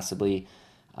 4 possibly.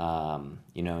 And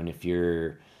if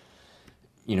your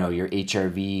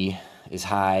HRV is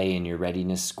high and your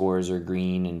readiness scores are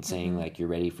green and saying like you're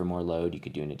ready for more load, you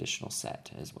could do an additional set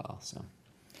as well. So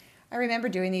I remember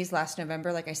doing these last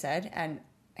November, like I said, and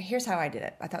here's how I did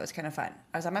it. I thought it was kind of fun.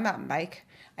 I was on my mountain bike.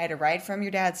 I had to ride from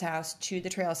your dad's house to the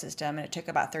trail system, and it took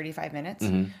about 35 minutes.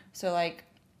 So like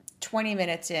 20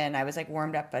 minutes in, I was like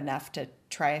warmed up enough to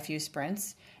try a few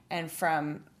sprints. And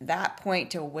from that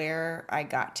point to where I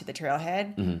got to the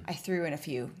trailhead, I threw in a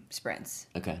few sprints.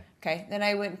 Okay. Then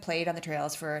I went and played on the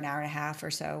trails for an hour and a half or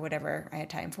so, whatever I had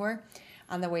time for.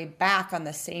 On the way back on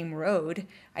the same road,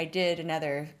 I did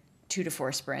another 2 to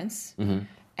 4 sprints.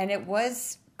 And it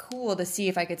was cool to see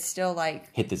if I could still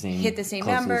like hit the same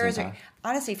numbers.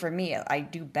 Honestly, for me, I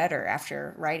do better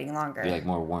after riding longer. You're like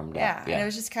more warmed up. Yeah, and it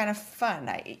was just kind of fun.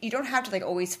 You don't have to like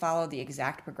always follow the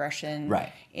exact progression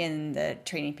in the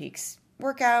Training Peaks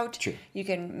workout. True. You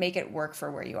can make it work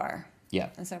for where you are. Yeah.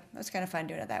 And so it was kind of fun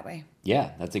doing it that way.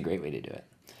 Yeah, that's a great way to do it.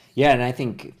 Yeah, and I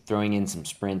think throwing in some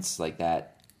sprints like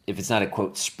that, if it's not a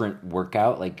quote sprint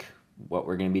workout like what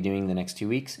we're going to be doing the next 2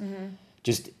 weeks,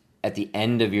 just at the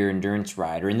end of your endurance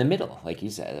ride or in the middle, like you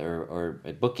said, or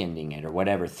bookending it or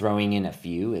whatever, throwing in a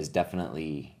few is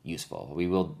definitely useful. We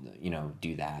will,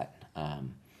 do that.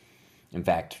 In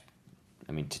fact,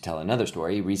 to tell another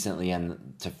story, recently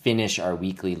to finish our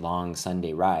weekly long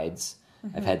Sunday rides,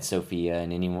 I've had Sophia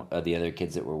and any of the other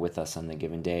kids that were with us on the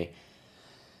given day.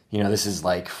 This is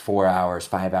like 4 hours,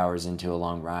 5 hours into a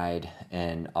long ride,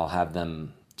 and I'll have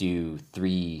them do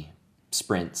 3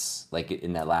 sprints like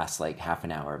in that last like half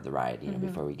an hour of the ride,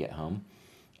 before we get home.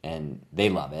 And they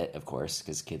love it, of course,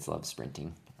 because kids love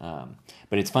sprinting. But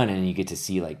it's fun, and you get to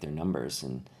see like their numbers,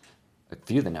 and a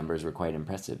few of the numbers were quite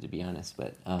impressive, to be honest.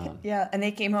 But yeah, and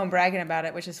they came home bragging about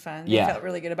it, which is fun. They felt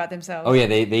really good about themselves. Oh yeah,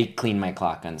 they clean my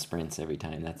clock on sprints every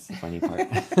time. That's the funny part.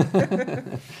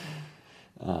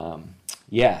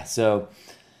 Yeah, so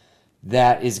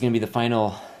that is going to be the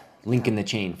final link in the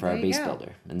chain for our base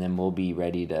builder, and then we'll be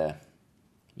ready to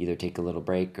either take a little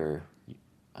break or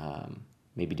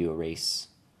maybe do a race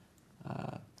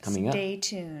coming up. Stay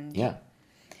tuned. Yeah.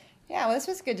 Yeah, well, this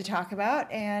was good to talk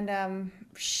about. And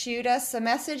shoot us a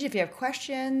message if you have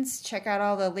questions. Check out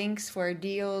all the links for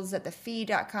deals at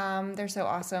thefeed.com. They're so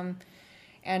awesome.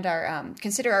 And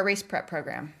consider our race prep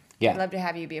program. Yeah. I'd love to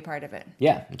have you be a part of it.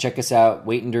 Yeah. And check us out,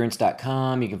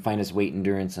 weightendurance.com. You can find us Weight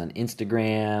Endurance on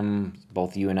Instagram.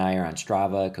 Both you and I are on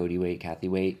Strava, Cody Weight, Kathy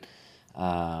Weight.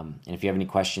 And if you have any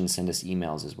questions, send us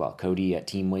emails as well.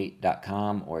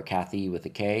 Cody@teamweight.com or Kathy with a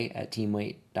K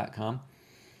 @teamweight.com.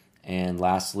 And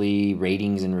lastly,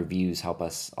 ratings and reviews help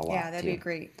us a lot. Yeah, that'd be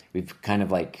great. We've kind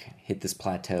of like hit this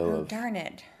plateau of darn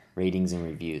it. ratings and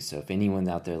reviews. So if anyone's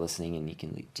out there listening and you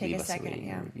can leave us a rating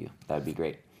and review, that would be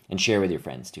great. And share with your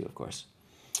friends too, of course.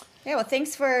 Yeah, well,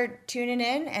 thanks for tuning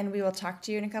in, and we will talk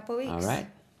to you in a couple weeks. All right.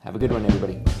 Have a good one,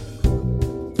 everybody.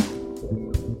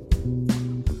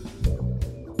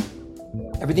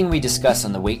 Everything we discuss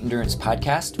on the Weight Endurance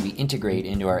podcast, we integrate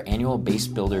into our annual Base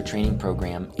Builder training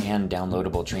program and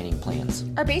downloadable training plans.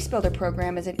 Our Base Builder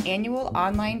program is an annual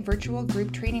online virtual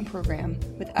group training program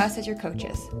with us as your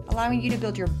coaches, allowing you to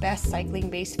build your best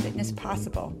cycling-based fitness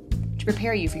possible to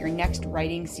prepare you for your next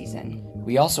riding season.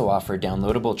 We also offer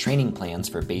downloadable training plans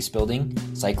for base building,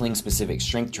 cycling-specific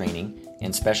strength training,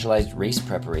 and specialized race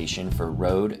preparation for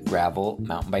road, gravel,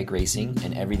 mountain bike racing,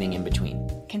 and everything in between.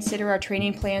 Consider our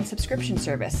training plan subscription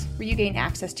service, where you gain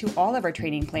access to all of our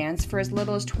training plans for as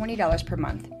little as $20 per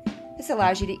month. This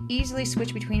allows you to easily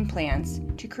switch between plans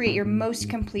to create your most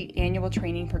complete annual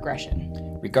training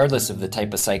progression. Regardless of the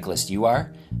type of cyclist you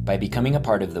are, by becoming a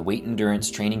part of the Weight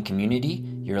Endurance training community,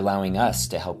 you're allowing us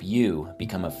to help you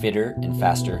become a fitter and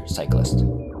faster cyclist.